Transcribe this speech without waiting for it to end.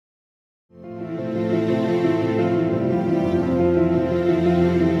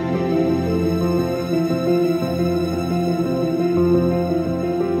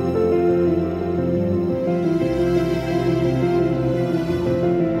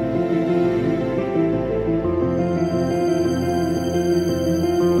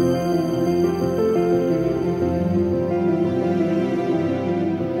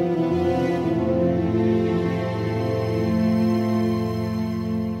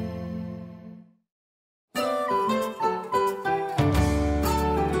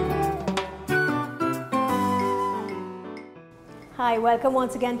Hi, welcome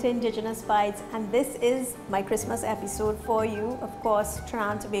once again to Indigenous Bites, and this is my Christmas episode for you. Of course,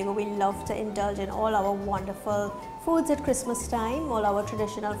 Trinidad and Tobago, we love to indulge in all our wonderful foods at Christmas time, all our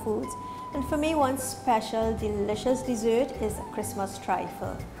traditional foods. And for me, one special, delicious dessert is Christmas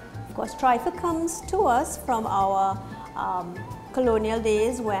trifle. Of course, trifle comes to us from our colonial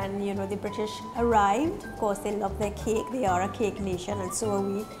days when, the British arrived. Of course, they love their cake. They are a cake nation, and so are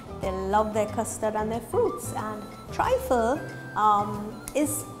we. They love their custard and their fruits. And trifle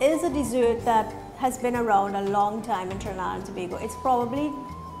is a dessert that has been around a long time in Trinidad and Tobago. It's probably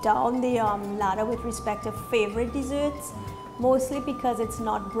down the ladder with respect to favorite desserts, mostly because it's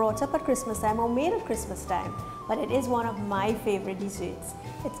not brought up at Christmas time or made at Christmas time, but it is one of my favorite desserts.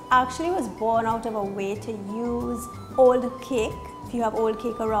 It actually was born out of a way to use old cake. If you have old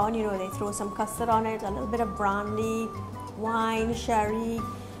cake around, they throw some custard on it, a little bit of brandy, wine, sherry,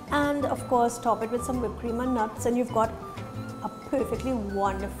 and of course top it with some whipped cream and nuts, and you've got a perfectly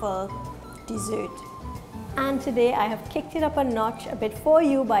wonderful dessert. And today I have kicked it up a notch a bit for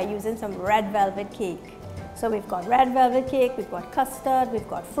you by using some red velvet cake. So we've got red velvet cake, we've got custard, we've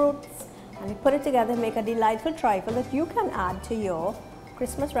got fruits, and we put it together and make a delightful trifle that you can add to your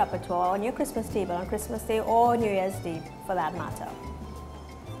Christmas repertoire on your Christmas table on Christmas Day or New Year's Day for that matter.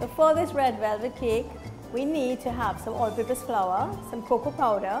 So for this red velvet cake, we need to have some all-purpose flour, some cocoa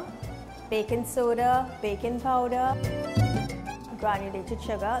powder, baking soda, baking powder, granulated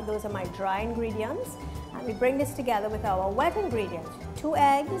sugar. Those are my dry ingredients. And we bring this together with our wet ingredients. 2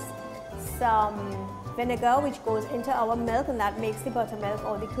 eggs, some vinegar which goes into our milk, and that makes the buttermilk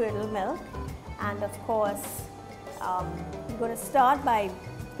or the curdled milk. And of course, we're going to start by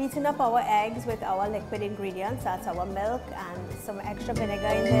beating up our eggs with our liquid ingredients. That's our milk and some extra vinegar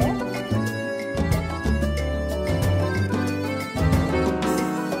in there.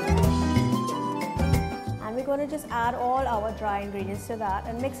 We're going to just add all our dry ingredients to that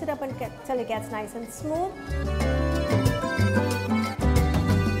and mix it up until it gets nice and smooth.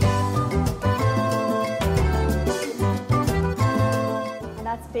 And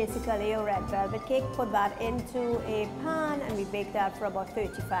that's basically a red velvet cake. Put that into a pan and we bake that for about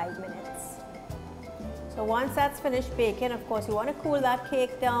 35 minutes. So once that's finished baking, of course you want to cool that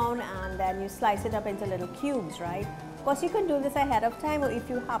cake down, and then you slice it up into little cubes, right? Of course you can do this ahead of time, or if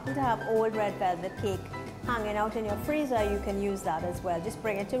you happen to have old red velvet cake hanging out in your freezer, you can use that as well. Just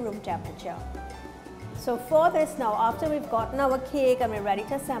bring it to room temperature. So for this now, after we've gotten our cake and we're ready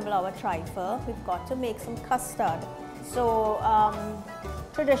to assemble our trifle, we've got to make some custard. So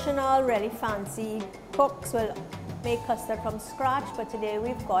traditional, really fancy cooks will make custard from scratch, but today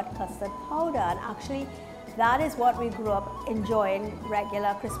we've got custard powder, and actually that is what we grew up enjoying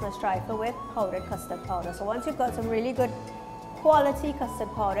regular Christmas trifle with, powdered custard powder. So once you've got some really good quality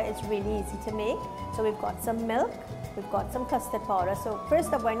custard powder, it's really easy to make. So we've got some milk, we've got some custard powder. So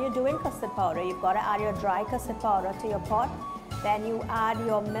first up, when you're doing custard powder, you've got to add your dry custard powder to your pot. Then you add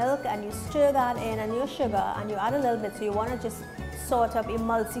your milk and you stir that in, and your sugar, and you add a little bit. So you want to just sort of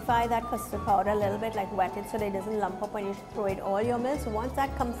emulsify that custard powder a little bit, like wet it so that it doesn't lump up when you throw in all your milk. So once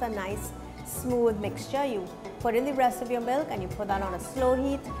that comes a nice smooth mixture, you put in the rest of your milk and you put that on a slow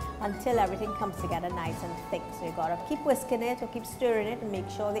heat until everything comes together nice and thick. So you gotta keep whisking it or keep stirring it and make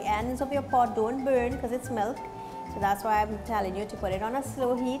sure the ends of your pot don't burn because it's milk. So that's why I'm telling you to put it on a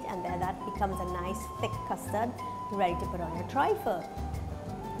slow heat, and then that becomes a nice thick custard ready to put on your trifle.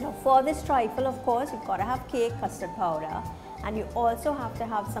 Now for this trifle, of course, you've got to have cake, custard powder, and you also have to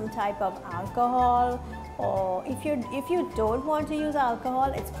have some type of alcohol, or if you don't want to use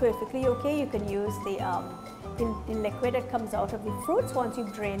alcohol, it's perfectly okay. You can use the liquid that comes out of the fruits once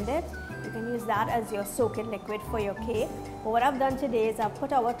you've drained it. You can use that as your soaking liquid for your cake. But what I've done today is I've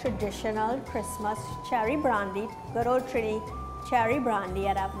put our traditional Christmas cherry brandy, good old Trini cherry brandy,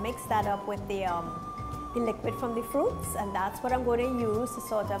 and I've mixed that up with the liquid from the fruits, and that's what I'm going to use to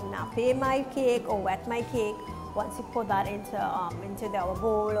sort of nappe my cake or wet my cake once you put that into our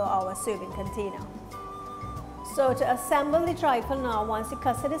bowl or our serving container. So to assemble the trifle now, once the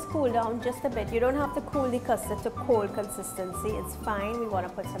custard is cooled down just a bit, you don't have to cool the custard to cold consistency, it's fine. We want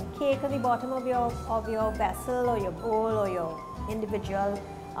to put some cake on the bottom of your vessel or your bowl or your individual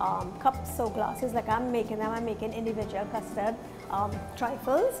cups or glasses like I'm making them. I'm making individual custard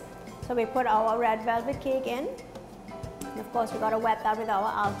trifles. So we put our red velvet cake in. And of course, we got to wet that with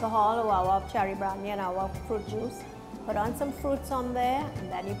our alcohol or our cherry brandy and our fruit juice. Put on some fruits on there,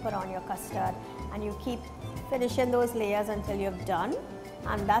 and then you put on your custard, and you keep finishing those layers until you've done.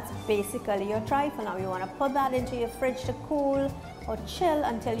 And that's basically your trifle. Now you want to put that into your fridge to cool or chill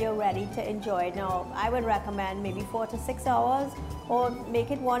until you're ready to enjoy it. Now I would recommend maybe 4 to 6 hours, or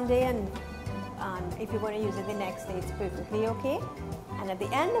make it one day and and if you're going to use it the next day, it's perfectly okay. And at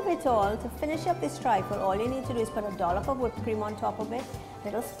the end of it all, to finish up this trifle, all you need to do is put a dollop of whipped cream on top of it,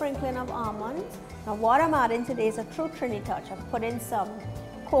 little sprinkling of almonds. Now what I'm adding today is a true Trini touch. I've put in some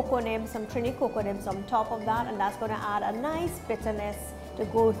cocoa nibs, some Trini cocoa nibs on top of that, and that's going to add a nice bitterness to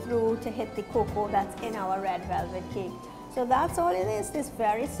go through to hit the cocoa that's in our red velvet cake. So that's all it is. This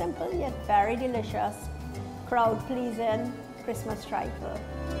very simple yet very delicious, crowd pleasing Christmas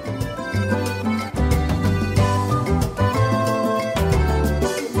trifle.